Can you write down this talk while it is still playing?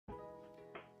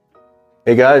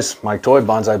Hey guys, Mike Toy,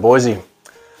 Bonsai Boise.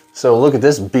 So look at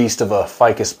this beast of a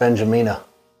Ficus Benjamina.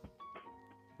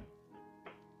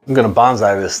 I'm gonna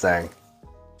bonsai this thing.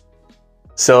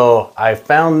 So I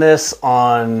found this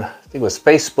on, I think it was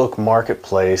Facebook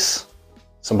Marketplace.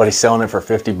 Somebody selling it for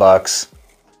 50 bucks.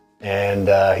 And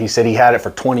he said he had it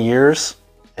for 20 years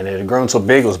and it had grown so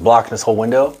big it was blocking his whole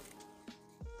window.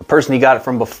 The person he got it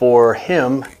from before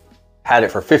him had it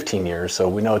for 15 years, so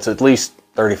we know it's at least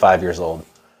 35 years old.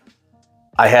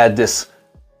 I had this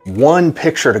one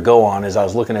picture to go on as I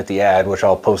was looking at the ad, which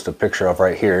I'll post a picture of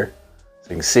right here so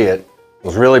you can see it. It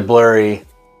was really blurry,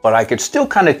 but I could still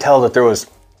kind of tell that there was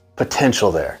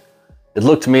potential there. It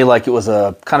looked to me like it was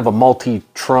a kind of a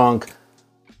multi-trunk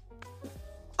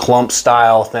clump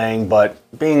style thing, but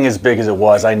being as big as it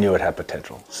was, I knew it had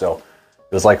potential. So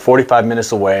it was like 45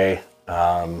 minutes away.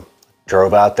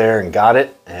 Drove out there and got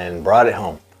it and brought it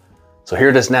home. So here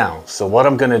it is now. So what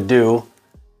I'm gonna do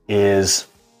is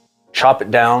chop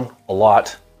it down a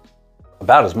lot,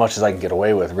 about as much as I can get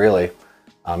away with, really.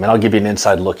 And I'll give you an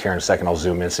inside look here in a second. I'll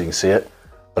zoom in so you can see it.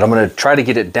 But I'm gonna try to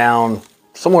get it down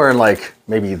somewhere in like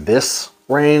maybe this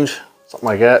range, something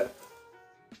like that.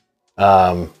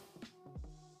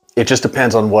 It just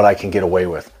depends on what I can get away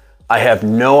with. I have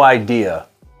no idea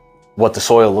what the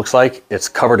soil looks like. It's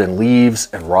covered in leaves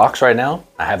and rocks right now.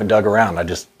 I haven't dug around. I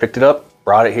just picked it up,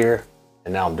 brought it here,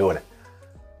 and now I'm doing it.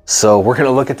 So we're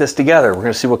gonna look at this together. We're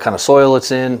gonna see what kind of soil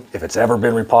it's in, if it's ever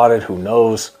been repotted, who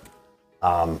knows.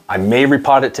 I may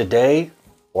repot it today,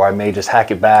 or I may just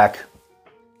hack it back,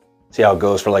 see how it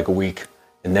goes for like a week,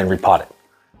 and then repot it.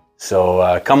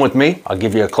 So come with me, I'll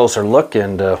give you a closer look,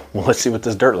 and let's see what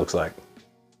this dirt looks like.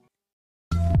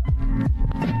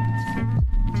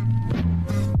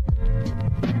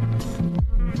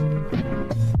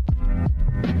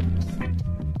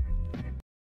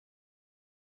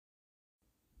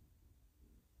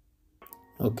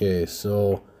 Okay,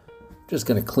 so just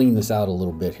gonna clean this out a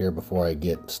little bit here before I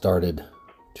get started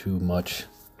too much.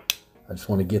 I just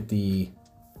want to get the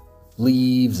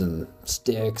leaves and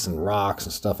sticks and rocks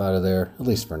and stuff out of there, at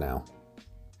least for now.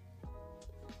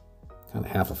 Kind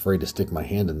of half afraid to stick my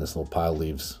hand in this little pile of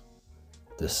leaves.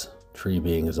 This tree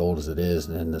being as old as it is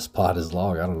and this pot is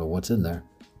long, I don't know what's in there.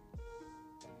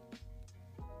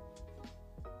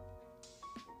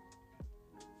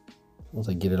 Once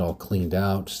I get it all cleaned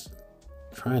out, just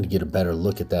trying to get a better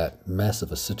look at that mess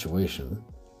of a situation.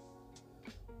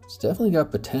 It's definitely got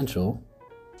potential.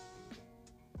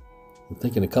 I'm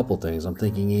thinking a couple things. I'm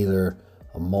thinking either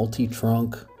a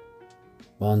multi-trunk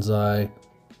bonsai,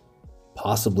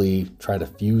 possibly try to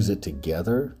fuse it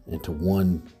together into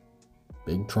one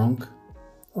big trunk,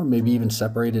 or maybe even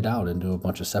separate it out into a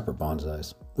bunch of separate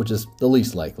bonsais, which is the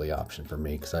least likely option for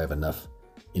me because I have enough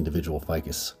individual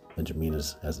Ficus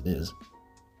Benjaminas as it is.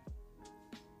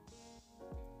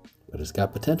 But it's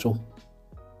got potential.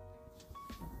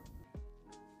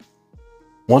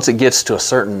 Once it gets to a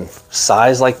certain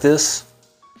size like this,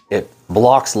 it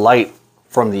blocks light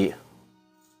from the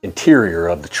interior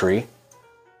of the tree.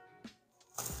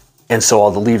 And so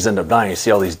all the leaves end up dying. You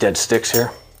see all these dead sticks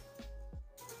here?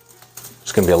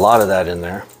 There's gonna be a lot of that in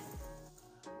there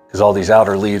because all these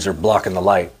outer leaves are blocking the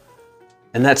light.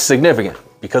 And that's significant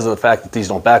because of the fact that these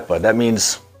don't backbud. That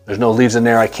means there's no leaves in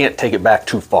there. I can't take it back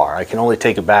too far. I can only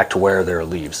take it back to where there are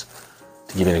leaves.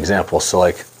 To give you an example, so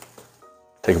like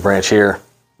take a branch here.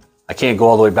 I can't go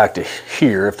all the way back to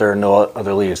here if there are no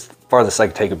other leaves. The farthest I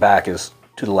can take it back is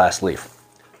to the last leaf,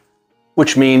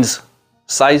 which means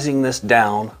sizing this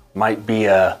down might be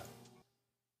a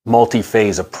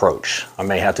multi-phase approach. I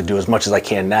may have to do as much as I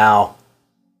can now,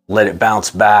 let it bounce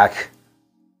back,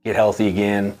 get healthy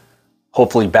again,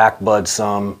 hopefully backbud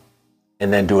some,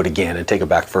 and then do it again and take it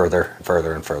back further and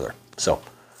further and further. So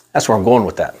that's where I'm going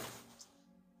with that.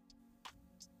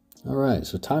 All right,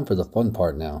 so time for the fun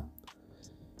part now.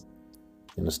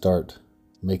 I'm gonna start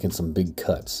making some big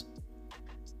cuts.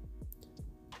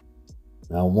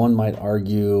 Now one might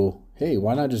argue, hey,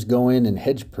 why not just go in and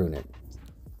hedge prune it?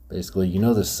 Basically, you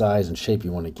know the size and shape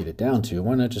you want to get it down to.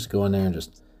 Why not just go in there and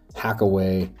just hack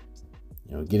away,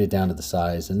 get it down to the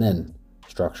size and then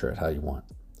structure it how you want.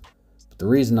 The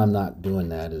reason I'm not doing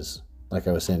that is, like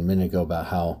I was saying a minute ago about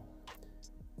how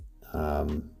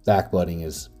backbudding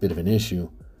is a bit of an issue.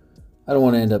 I don't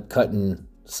want to end up cutting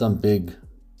some big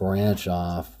branch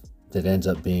off that ends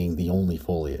up being the only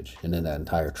foliage and then that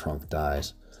entire trunk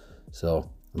dies. So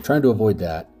I'm trying to avoid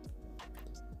that.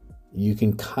 You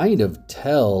can kind of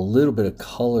tell a little bit of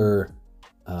color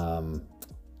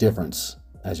difference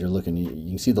as you're looking. You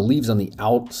can see the leaves on the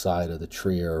outside of the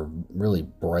tree are really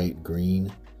bright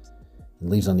green. And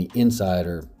leaves on the inside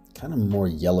are kind of more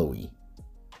yellowy.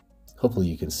 Hopefully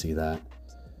you can see that.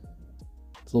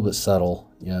 It's a little bit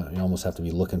subtle. Yeah, you almost have to be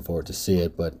looking for it to see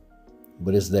it, but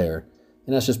it's there.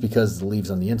 And that's just because the leaves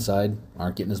on the inside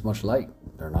aren't getting as much light.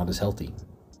 They're not as healthy.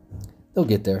 They'll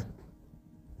get there.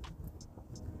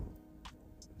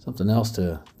 Something else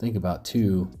to think about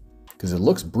too, because it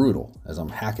looks brutal as I'm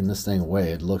hacking this thing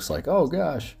away. It looks like, oh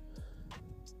gosh,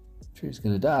 the tree's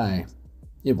gonna die.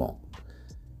 It won't.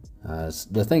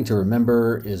 The thing to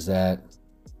remember is that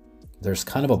there's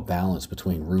kind of a balance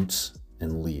between roots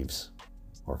and leaves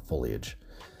or foliage.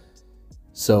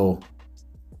 So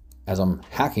as I'm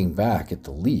hacking back at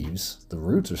the leaves, the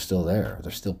roots are still there.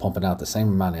 They're still pumping out the same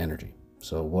amount of energy.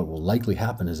 So what will likely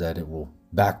happen is that it will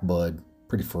back bud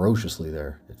pretty ferociously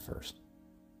there at first.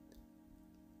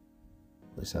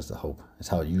 At least that's the hope. That's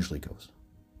how it usually goes.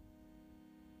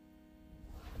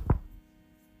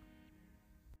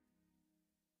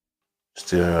 Just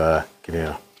to give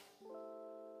you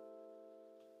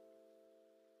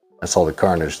that's all the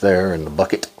carnage there in the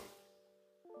bucket.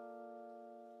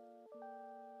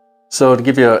 So to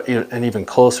give you an even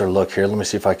closer look here, let me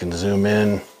see if I can zoom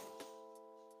in.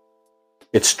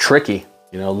 It's tricky,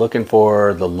 you know, looking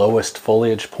for the lowest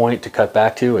foliage point to cut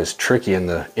back to is tricky in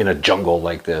a jungle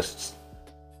like this. It's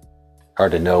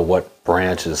hard to know what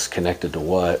branch is connected to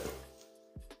what.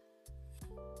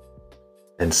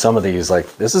 And some of these,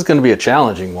 like, this is going to be a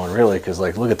challenging one, really, because,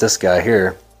 like, look at this guy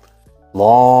here.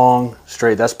 Long,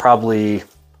 straight, that's probably,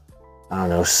 I don't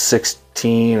know,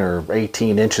 16 or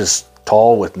 18 inches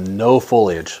tall with no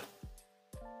foliage.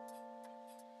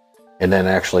 And then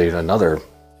actually another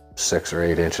 6 or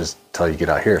 8 inches until you get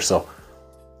out here. So,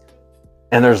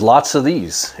 and there's lots of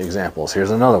these examples.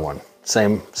 Here's another one.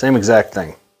 Same exact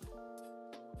thing.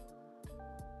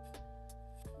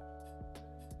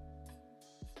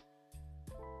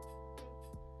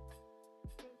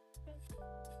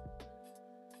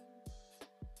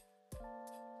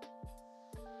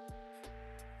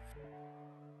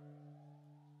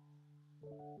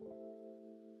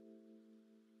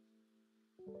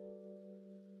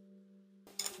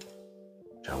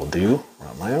 I will do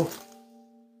around my own.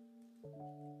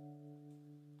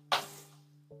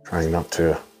 Trying not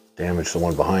to damage the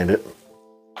one behind it.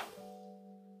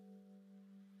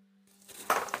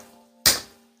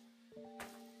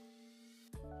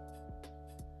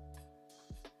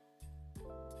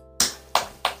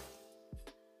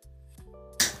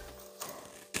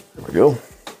 There we go.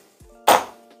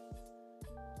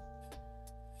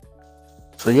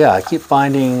 So yeah, I keep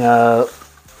finding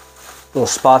little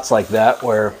spots like that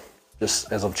where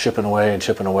just as I'm chipping away and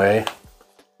chipping away,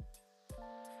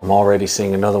 I'm already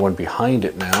seeing another one behind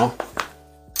it now.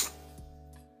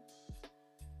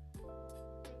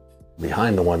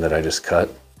 Behind the one that I just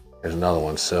cut, there's another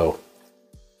one. So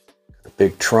a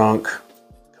big trunk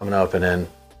coming up, and then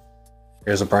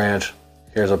here's a branch,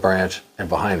 and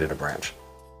behind it a branch.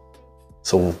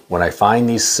 So when I find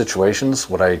these situations,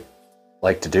 what I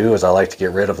like to do is I like to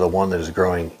get rid of the one that is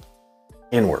growing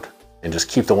inward and just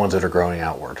keep the ones that are growing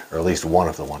outward, or at least one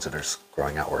of the ones that are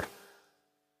growing outward.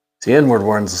 It's the inward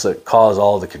ones that cause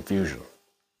all the confusion.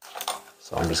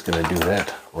 So I'm just going to do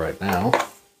that right now.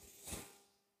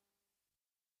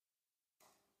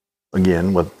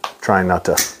 Again, with trying not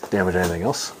to damage anything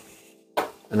else.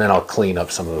 And then I'll clean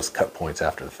up some of those cut points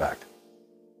after the fact.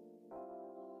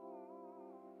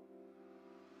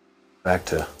 Back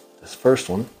to this first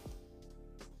one.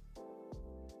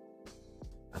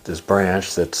 Got this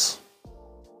branch that's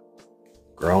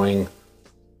growing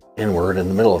inward in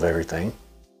the middle of everything.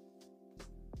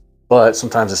 But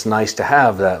sometimes it's nice to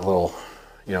have that little,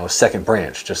 you know, second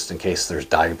branch just in case there's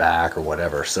dieback or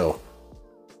whatever. So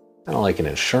kind of like an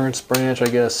insurance branch, I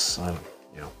guess.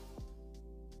 You know,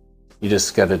 you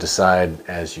just got to decide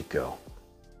as you go.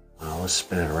 Let's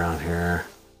spin it around here.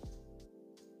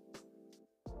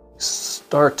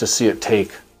 Start to see it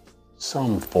take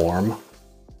some form.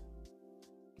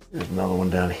 There's another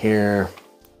one down here.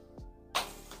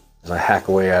 As I hack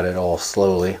away at it all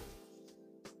slowly.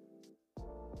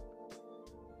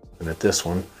 Looking at this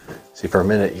one. See, for a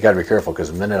minute, you got to be careful,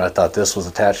 because the minute I thought this was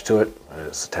attached to it,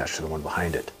 it's attached to the one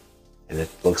behind it. And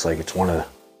it looks like it's one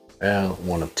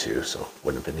of two, so it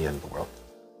wouldn't have been the end of the world.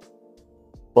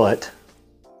 But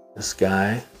this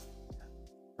guy,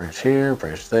 branch here,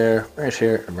 branch there, branch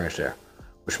here, and branch there,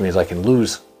 which means I can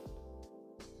lose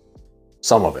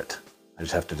some of it. I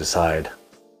just have to decide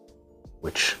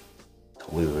which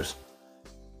to lose.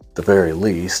 At the very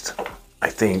least, I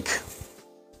think,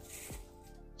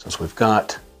 since we've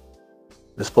got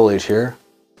this foliage here,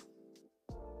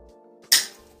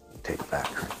 take it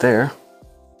back right there,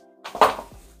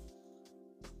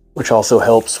 which also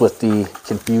helps with the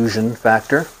confusion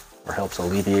factor, or helps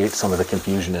alleviate some of the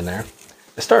confusion in there.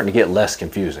 it's starting to get less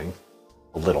confusing,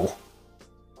 a little.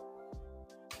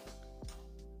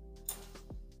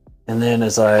 And then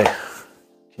as I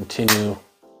continue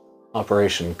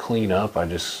Operation Cleanup, I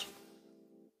just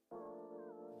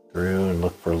through and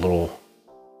look for a little,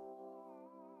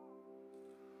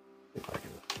 see if I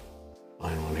can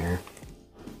find one here.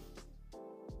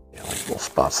 Yeah, like little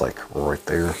spots like right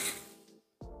there.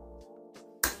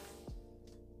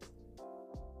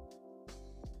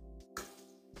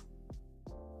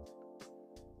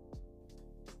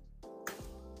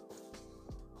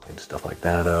 Clean stuff like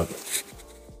that up.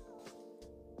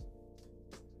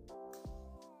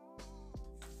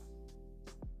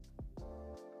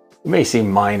 It may seem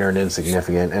minor and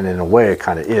insignificant, and in a way it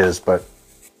kind of is, but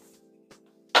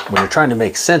when you're trying to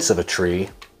make sense of a tree,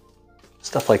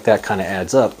 stuff like that kind of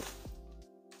adds up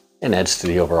and adds to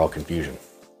the overall confusion.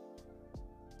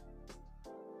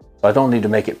 So I don't need to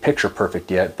make it picture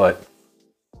perfect yet, but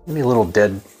any little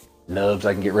dead nubs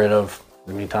I can get rid of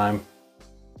in the meantime,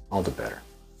 all the better.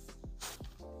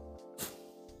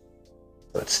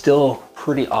 But it's still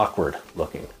pretty awkward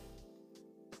looking.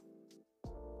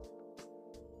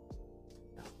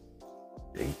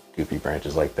 Big goofy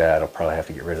branches like that, I'll probably have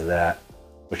to get rid of that.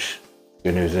 Which,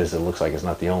 good news is, it looks like it's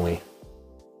not the only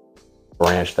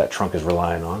branch that trunk is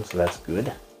relying on, so that's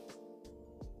good.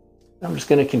 I'm just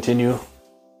going to continue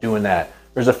doing that.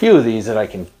 There's a few of these that I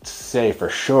can say for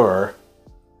sure.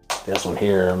 This one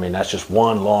here, I mean, that's just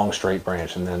one long straight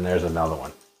branch, and then there's another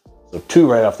one. So two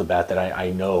right off the bat that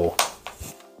I know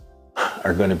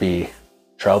are going to be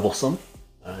troublesome,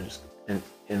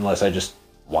 unless I just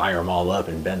wire them all up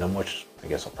and bend them, which I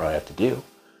guess I'll probably have to do.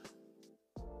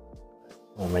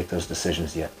 Won't make those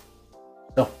decisions yet.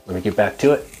 So let me get back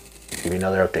to it. Give you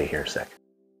another update here in a sec.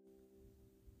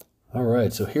 All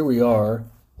right, so here we are,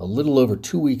 a little over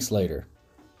 2 weeks later.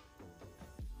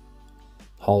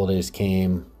 Holidays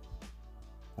came.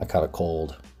 I caught a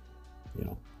cold. You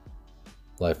know,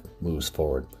 life moves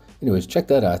forward. Anyways, check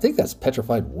that out. I think that's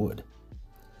petrified wood.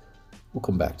 We'll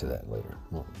come back to that later.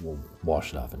 We'll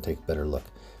wash it off and take a better look.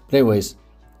 But anyways,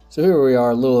 so here we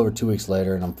are, a little over 2 weeks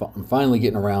later, and I'm finally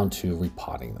getting around to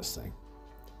repotting this thing.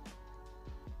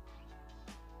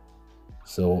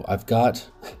 So I've got,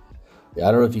 I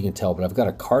don't know if you can tell, but I've got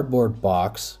a cardboard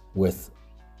box with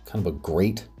kind of a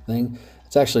grate thing.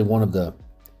 It's actually one of the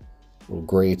little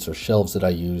grates or shelves that I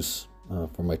use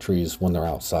for my trees when they're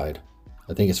outside.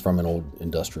 I think it's from an old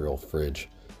industrial fridge.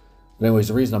 But anyways,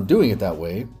 the reason I'm doing it that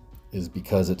way is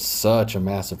because it's such a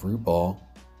massive root ball.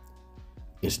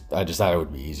 I just thought it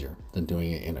would be easier than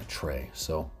doing it in a tray.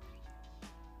 So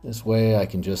this way I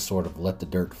can just sort of let the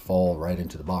dirt fall right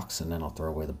into the box, and then I'll throw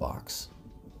away the box.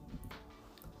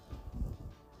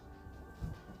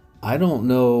 I don't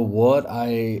know what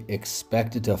I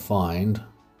expected to find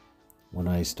when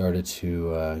I started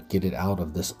to get it out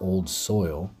of this old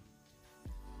soil.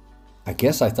 I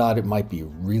guess I thought it might be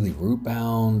really root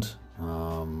bound.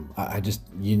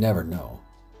 You never know.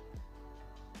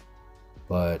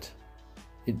 But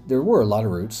there were a lot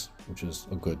of roots, which is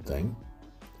a good thing.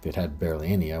 If it had barely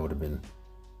any, I would have been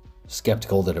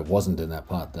skeptical that it wasn't in that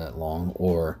pot that long,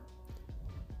 or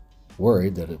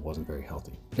worried that it wasn't very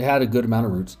healthy. But it had a good amount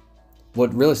of roots.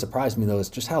 What really surprised me, though, is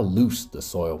just how loose the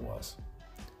soil was.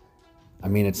 I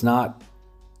mean, it's not...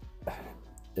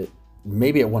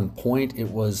 maybe at one point it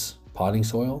was potting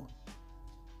soil.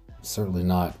 It's certainly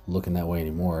not looking that way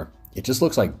anymore. It just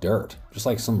looks like dirt, just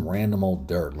like some random old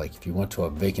dirt. Like if you went to a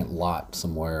vacant lot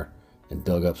somewhere and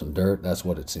dug up some dirt, that's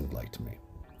what it seemed like to me.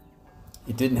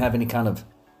 It didn't have any kind of...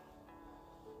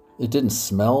 it didn't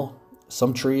smell.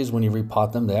 Some trees, when you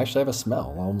repot them, they actually have a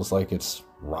smell, almost like it's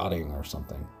rotting or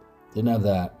something. Didn't have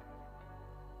that.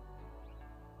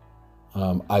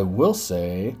 I will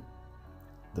say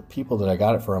the people that I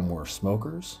got it from were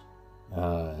smokers,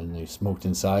 and they smoked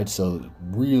inside, so it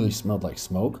really smelled like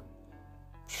smoke.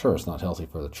 Sure, it's not healthy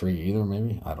for the tree either,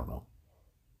 maybe. I don't know.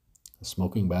 Is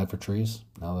smoking bad for trees?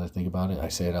 Now that I think about it, I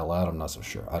say it out loud, I'm not so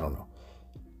sure. I don't know.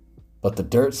 But the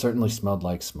dirt certainly smelled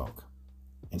like smoke.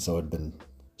 And so it had been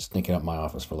stinking up my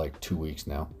office for like 2 weeks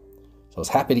now. So I was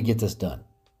happy to get this done.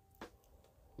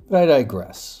 But I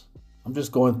digress. I'm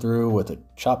just going through with a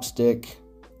chopstick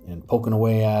and poking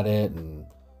away at it and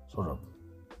sort of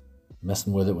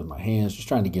messing with it with my hands, just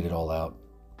trying to get it all out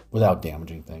without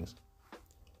damaging things.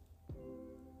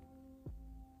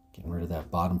 Getting rid of that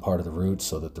bottom part of the root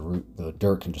so that the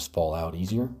dirt can just fall out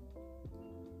easier.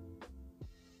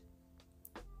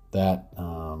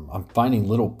 I'm finding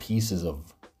little pieces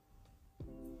of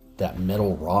that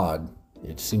metal rod.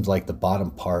 It seems like the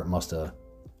bottom part must have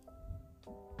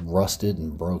rusted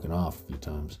and broken off a few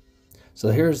times. So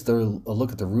here's a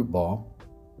look at the root ball.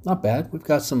 not bad. We've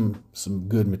got some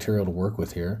good material to work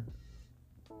with here.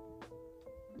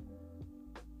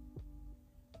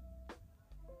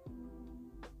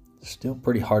 Still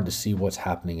pretty hard to see what's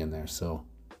happening in there, so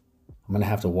I'm gonna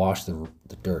have to wash the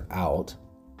dirt out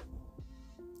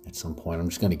at some point. I'm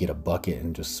just gonna get a bucket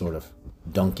and just sort of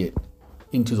dunk it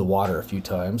into the water a few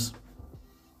times.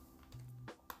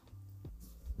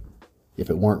 If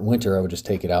it weren't winter, I would just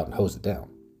take it out and hose it down,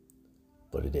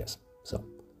 but it is. So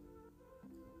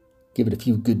give it a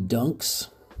few good dunks.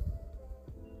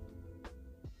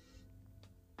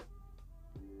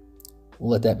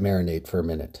 We'll let that marinate for a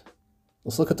minute.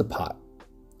 Let's look at the pot.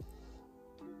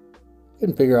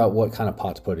 And figure out what kind of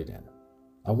pot to put it in.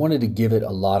 I wanted to give it a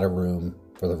lot of room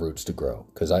for the roots to grow,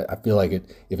 because I feel like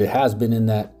if it has been in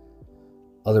that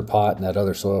other pot and that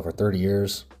other soil for 30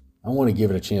 years, I want to give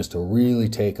it a chance to really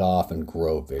take off and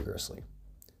grow vigorously.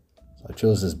 So I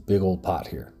chose this big old pot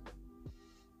here,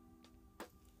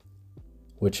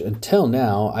 which until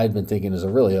now I'd been thinking is a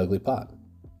really ugly pot.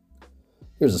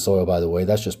 Here's the soil, by the way.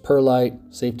 That's just perlite,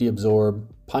 safety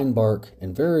absorb, pine bark,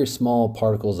 and very small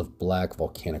particles of black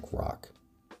volcanic rock.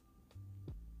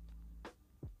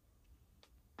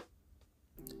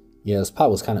 Yeah, this pot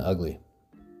was kind of ugly,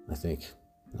 I think.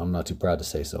 I'm not too proud to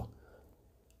say so.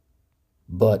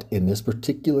 But in this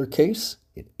particular case,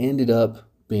 it ended up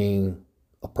being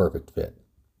a perfect fit.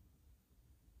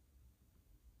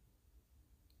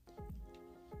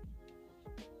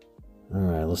 All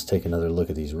right, let's take another look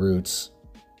at these roots.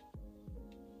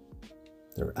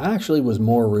 There actually was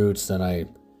more roots than I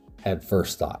had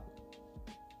first thought.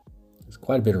 There's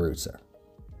quite a bit of roots there.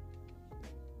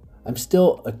 I'm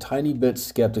still a tiny bit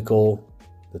skeptical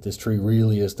that this tree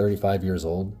really is 35 years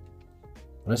old,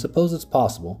 but I suppose it's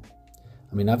possible.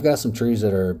 I mean, I've got some trees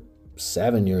that are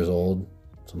 7 years old,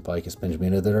 some Ficus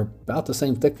Benjamina, that are about the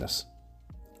same thickness,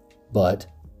 but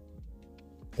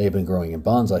they've been growing in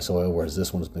bonsai soil, whereas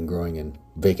this one's been growing in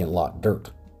vacant lot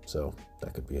dirt. So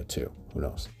that could be it too, who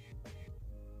knows?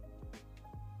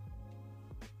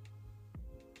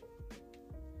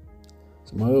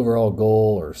 So my overall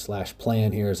goal or slash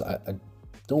plan here is I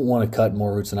don't want to cut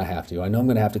more roots than I have to. I know I'm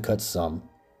going to have to cut some,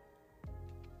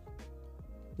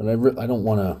 but I don't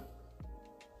want to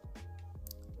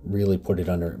really put it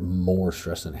under more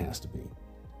stress than it has to be.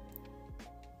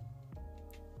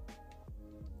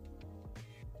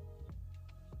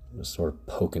 I'm just sort of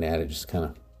poking at it, just kind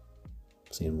of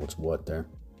seeing what's what there.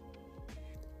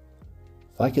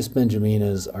 Ficus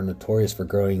Benjaminas are notorious for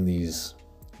growing these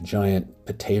giant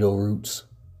potato roots.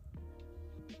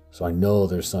 So I know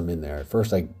there's some in there. At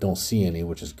first I don't see any,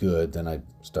 which is good. Then I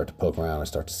start to poke around, I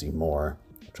start to see more,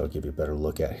 which I'll give you a better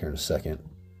look at here in a second.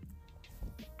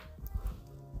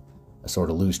 I sort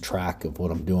of lose track of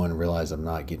what I'm doing and realize I'm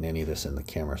not getting any of this in the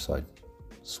camera, so I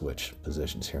switch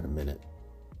positions here in a minute.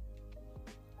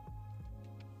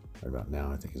 Right about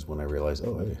now, I think, is when I realize,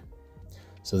 oh, hey.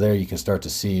 So there you can start to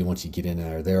see, once you get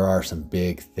in there are some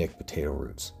big, thick potato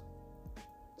roots.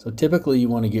 So typically you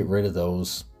want to get rid of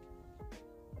those.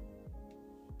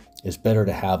 It's better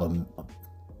to have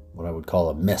what I would call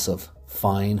a mess of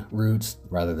fine roots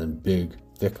rather than big,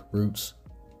 thick roots.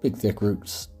 Big, thick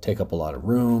roots take up a lot of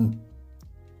room.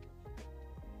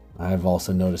 I've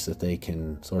also noticed that they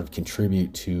can sort of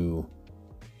contribute to,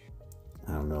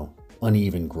 I don't know,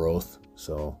 uneven growth.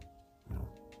 So, you know,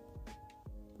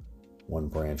 one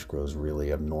branch grows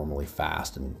really abnormally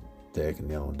fast and thick and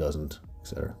the other one doesn't,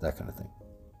 etc., that kind of thing.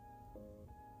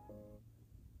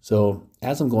 So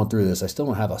as I'm going through this, I still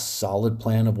don't have a solid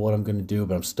plan of what I'm going to do,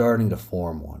 but I'm starting to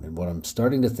form one. And what I'm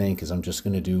starting to think is I'm just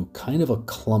going to do kind of a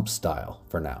clump style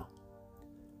for now.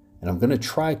 And I'm going to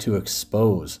try to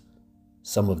expose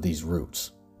some of these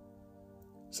roots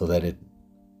so that it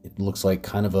looks like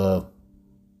kind of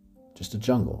just a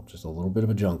jungle, just a little bit of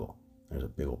a jungle. There's a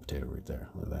big old potato root there.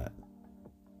 Look at that.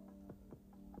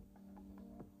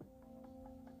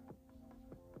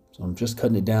 So I'm just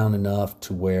cutting it down enough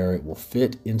to where it will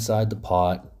fit inside the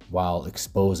pot while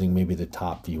exposing maybe the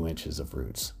top few inches of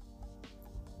roots.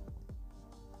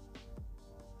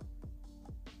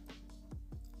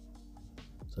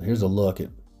 So here's a look at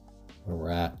where we're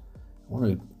at. I want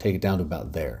to take it down to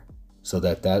about there, so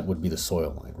that would be the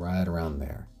soil line, right around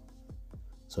there.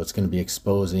 So it's going to be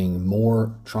exposing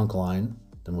more trunk line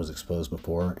than was exposed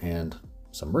before and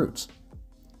some roots.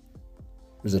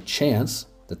 There's a chance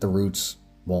that the roots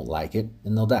won't like it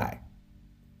and they'll die.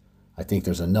 I think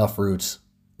there's enough roots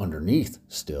underneath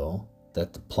still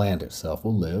that the plant itself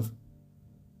will live,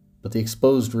 but the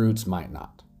exposed roots might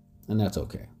not, and that's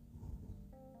okay.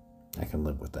 I can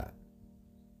live with that.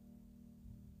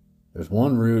 There's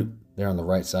one root there on the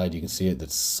right side, you can see it,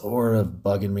 that's sort of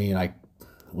bugging me, and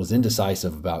was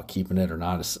indecisive about keeping it or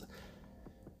not.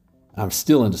 I'm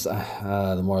still indecisive.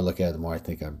 The more I look at it, the more I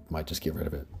think I might just get rid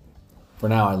of it. For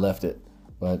now, I left it,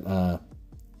 but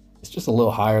it's just a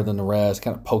little higher than the rest,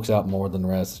 kind of pokes out more than the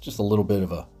rest. It's just a little bit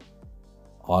of a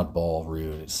oddball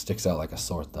root. It sticks out like a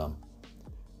sore thumb.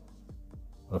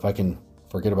 But if I can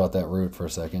forget about that root for a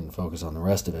second and focus on the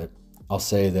rest of it, I'll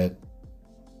say that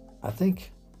I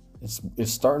think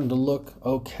it's starting to look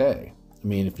okay. I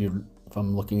mean, if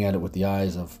I'm looking at it with the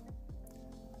eyes of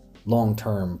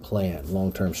long-term plan,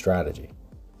 long-term strategy.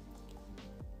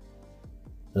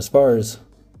 As far as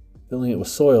filling it with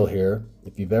soil here,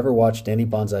 if you've ever watched any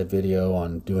bonsai video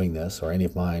on doing this, or any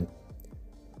of mine,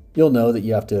 you'll know that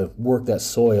you have to work that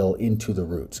soil into the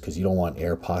roots because you don't want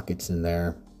air pockets in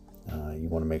there. You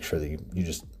want to make sure that you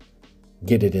just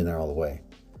get it in there all the way.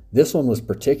 This one was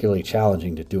particularly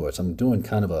challenging to do it, so I'm doing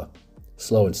kind of a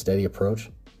slow and steady approach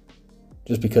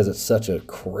just because it's such a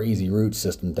crazy root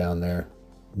system down there.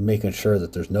 Making sure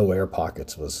that there's no air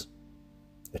pockets was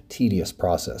a tedious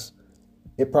process.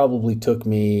 It probably took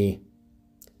me,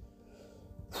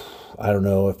 I don't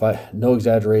know, no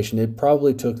exaggeration, it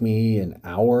probably took me an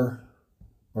hour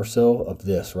or so of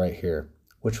this right here,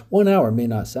 which 1 hour may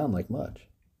not sound like much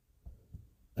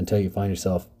until you find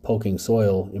yourself poking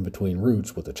soil in between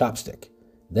roots with a chopstick.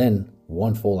 Then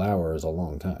 1 full hour is a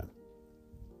long time.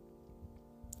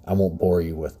 I won't bore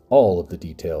you with all of the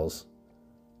details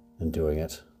in doing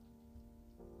it,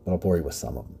 but I'll bore you with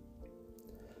some of them.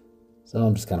 So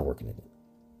I'm just kind of working it in.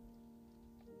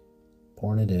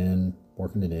 Pouring it in,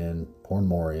 working it in, pouring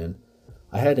more in.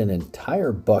 I had an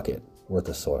entire bucket worth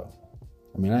of soil.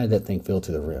 I mean, I had that thing filled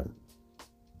to the rim.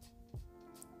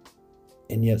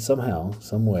 And yet somehow,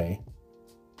 some way,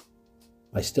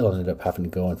 I still ended up having to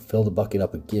go and fill the bucket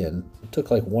up again. It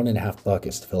took like 1.5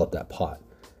 buckets to fill up that pot.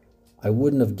 I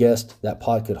wouldn't have guessed that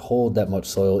pot could hold that much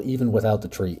soil even without the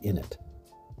tree in it.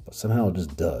 But somehow it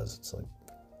just does. It's like,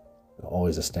 it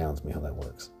always astounds me how that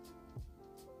works.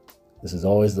 This is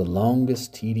always the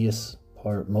longest, tedious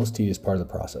part, most tedious part of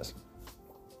the process.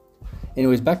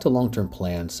 Anyways, back to long-term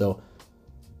plan. So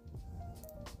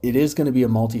it is going to be a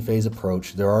multi-phase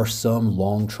approach. There are some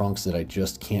long trunks that I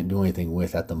just can't do anything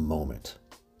with at the moment.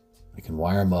 I can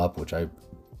wire them up, which I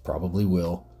probably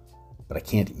will, but I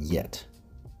can't yet,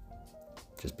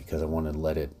 just because I want to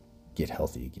let it get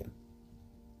healthy again.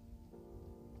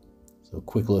 So a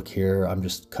quick look here. I'm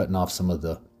just cutting off some of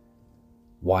the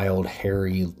wild,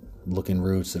 hairy looking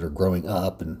roots that are growing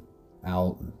up and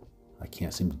out, and I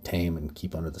can't seem to tame and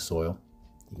keep under the soil.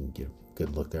 You can get a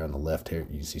good look there on the left here.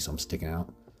 You can see some sticking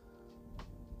out.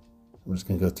 I'm just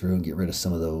going to go through and get rid of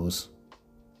some of those.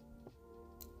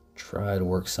 Try to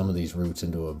work some of these roots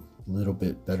into a little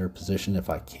bit better position if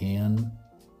I can.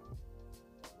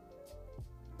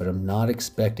 But I'm not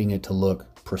expecting it to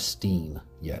look pristine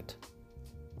yet.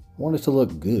 I want it to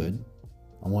look good.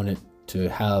 I want it to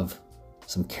have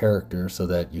some character so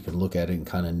that you can look at it and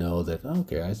kind of know that,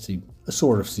 okay, I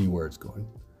sort of see where it's going.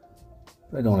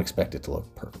 But I don't expect it to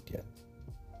look perfect yet.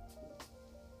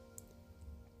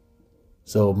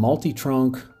 So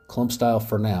multi-trunk clump style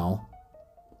for now,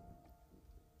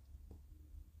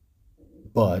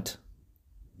 but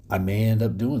I may end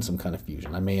up doing some kind of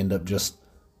fusion. I may end up just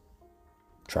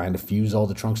trying to fuse all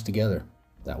the trunks together.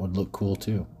 That would look cool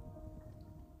too.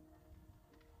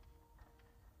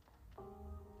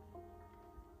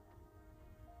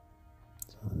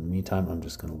 So in the meantime, I'm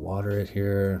just going to water it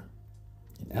here.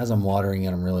 And as I'm watering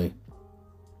it, I'm really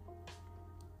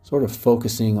sort of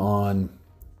focusing on,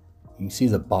 you can see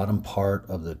the bottom part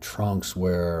of the trunks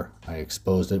where I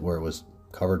exposed it, where it was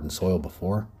covered in soil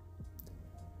before.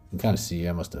 You can kind of see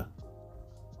I must have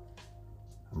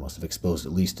exposed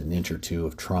at least 1 inch or 2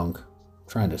 of trunk. I'm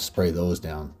trying to spray those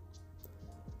down.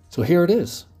 So here it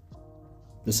is.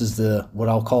 This is what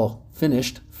I'll call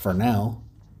finished for now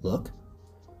look.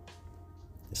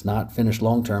 It's not finished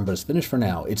long term, but it's finished for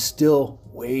now. It's still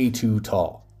way too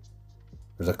tall.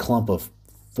 There's a clump of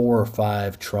 4 or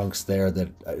 5 trunks there that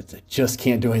I just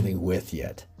can't do anything with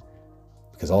yet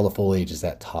because all the foliage is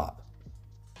at top.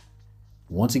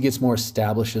 Once it gets more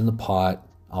established in the pot,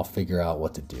 I'll figure out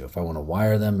what to do. If I want to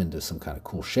wire them into some kind of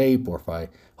cool shape, or if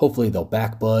hopefully they'll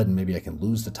back bud and maybe I can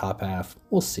lose the top half.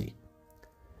 We'll see.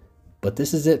 But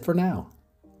this is it for now.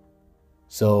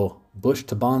 So Bush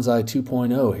to Bonsai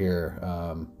 2.0 here.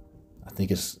 I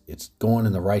think it's going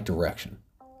in the right direction.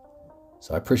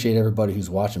 So I appreciate everybody who's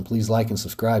watching. Please like and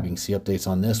subscribe. You can see updates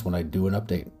on this when I do an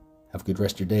update. Have a good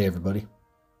rest of your day, everybody.